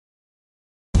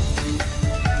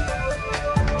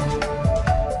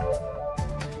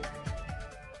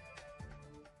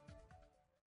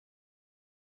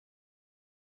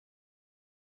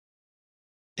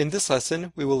In this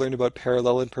lesson, we will learn about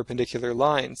parallel and perpendicular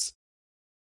lines.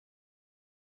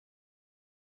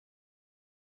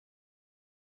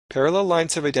 Parallel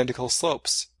lines have identical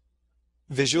slopes.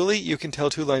 Visually, you can tell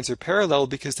two lines are parallel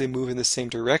because they move in the same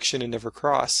direction and never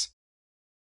cross.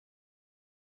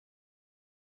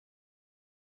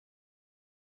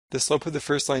 The slope of the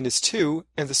first line is 2,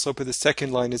 and the slope of the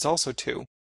second line is also 2.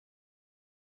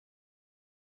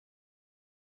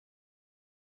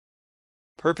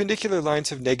 Perpendicular lines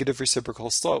have negative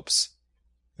reciprocal slopes.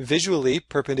 Visually,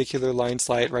 perpendicular lines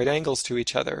lie at right angles to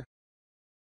each other.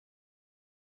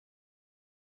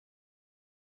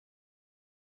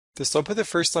 The slope of the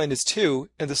first line is 2,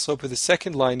 and the slope of the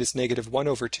second line is negative 1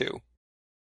 over 2.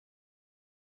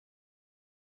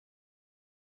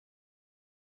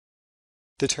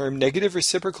 The term negative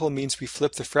reciprocal means we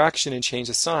flip the fraction and change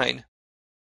the sign.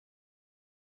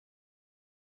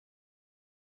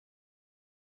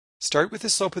 Start with the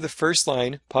slope of the first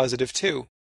line, positive 2.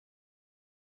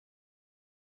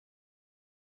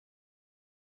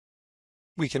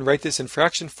 We can write this in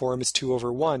fraction form as 2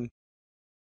 over 1.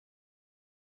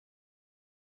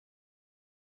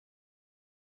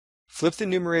 Flip the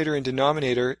numerator and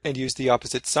denominator and use the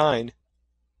opposite sign.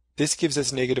 This gives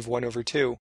us negative 1 over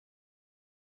 2.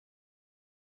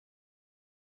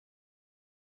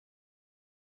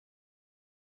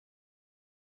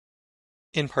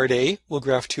 In part A, we'll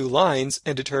graph two lines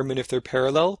and determine if they're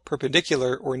parallel,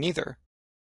 perpendicular, or neither.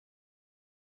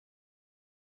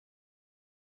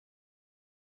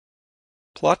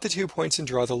 Plot the 2 points and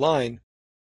draw the line.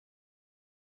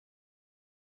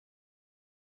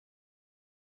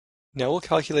 Now we'll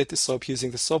calculate the slope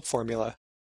using the slope formula.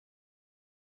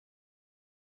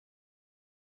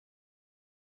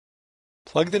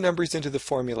 Plug the numbers into the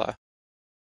formula.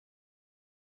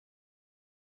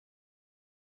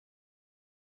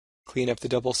 Clean up the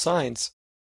double signs.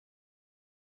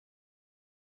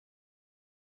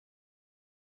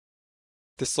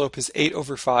 The slope is 8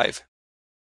 over 5.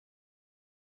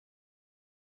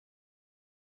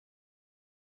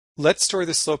 Let's store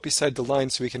the slope beside the line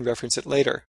so we can reference it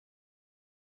later.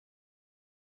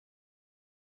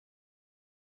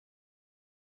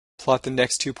 Plot the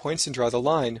next 2 points and draw the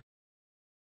line.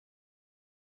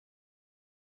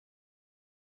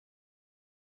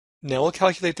 Now we'll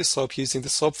calculate the slope using the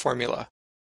slope formula.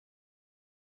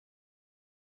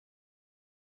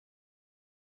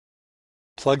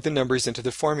 Plug the numbers into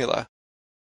the formula.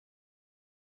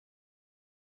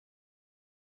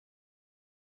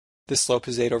 The slope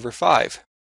is 8 over 5.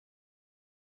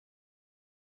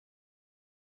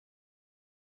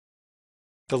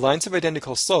 The lines have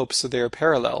identical slopes, so they are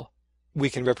parallel.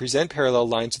 We can represent parallel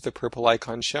lines with the purple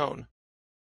icon shown.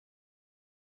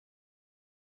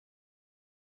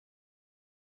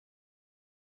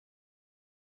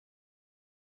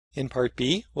 In part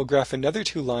B, we'll graph another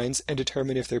 2 lines and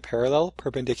determine if they're parallel,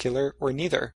 perpendicular, or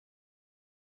neither.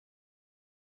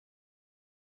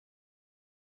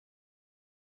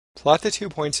 Plot the 2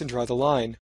 points and draw the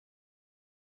line.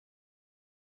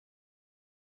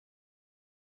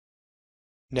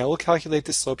 Now we'll calculate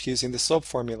the slope using the slope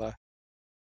formula.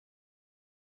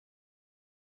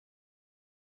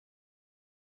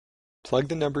 Plug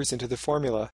the numbers into the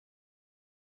formula.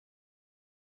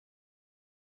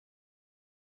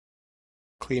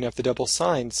 Clean up the double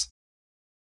signs.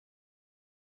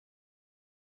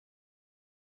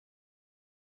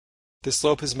 The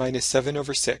slope is minus 7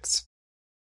 over 6.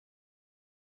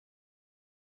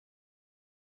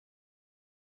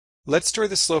 Let's store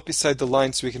the slope beside the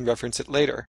line so we can reference it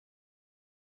later.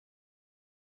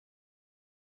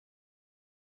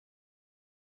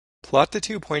 Plot the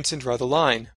 2 points and draw the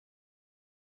line.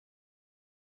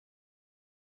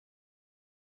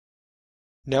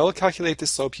 Now we'll calculate the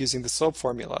slope using the slope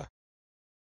formula.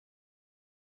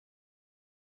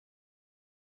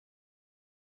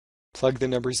 Plug the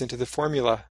numbers into the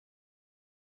formula.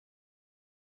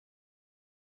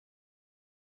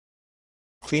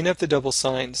 Clean up the double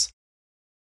signs.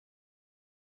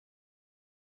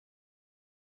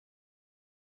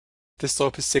 The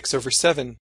slope is 6 over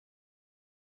 7.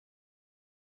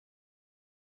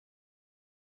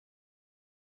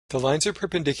 The lines are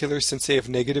perpendicular since they have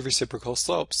negative reciprocal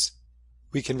slopes.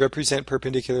 We can represent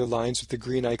perpendicular lines with the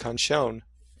green icon shown.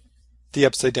 The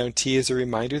upside down T is a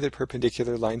reminder that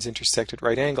perpendicular lines intersect at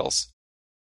right angles.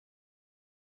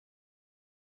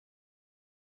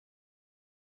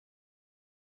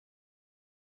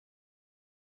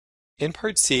 In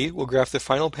part C, we'll graph the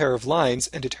final pair of lines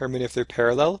and determine if they're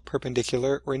parallel,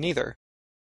 perpendicular, or neither.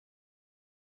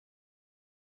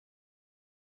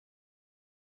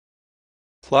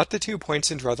 Plot the 2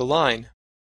 points and draw the line.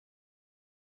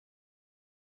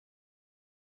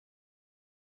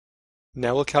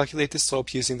 Now we'll calculate the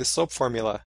slope using the slope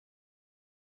formula.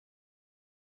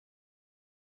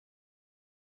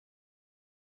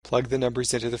 Plug the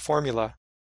numbers into the formula.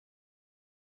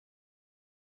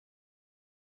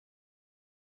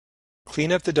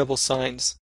 Clean up the double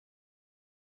signs.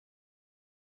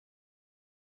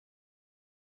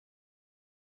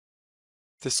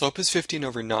 The slope is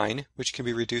 15/9, which can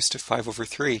be reduced to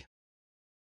 5/3.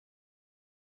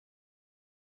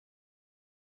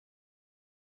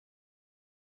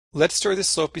 Let's store the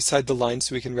slope beside the line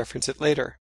so we can reference it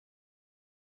later.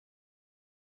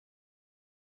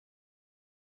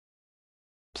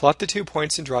 Plot the 2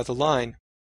 points and draw the line.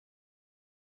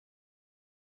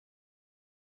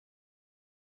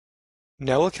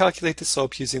 Now we'll calculate the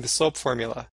slope using the slope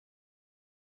formula.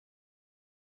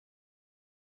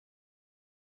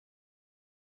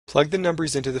 Plug the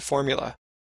numbers into the formula.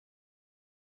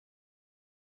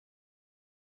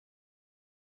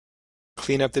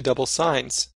 Clean up the double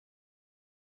signs.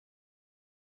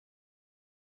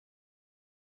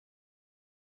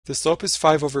 The slope is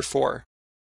 5/4.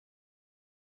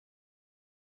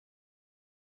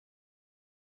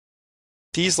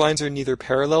 These lines are neither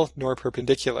parallel nor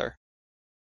perpendicular.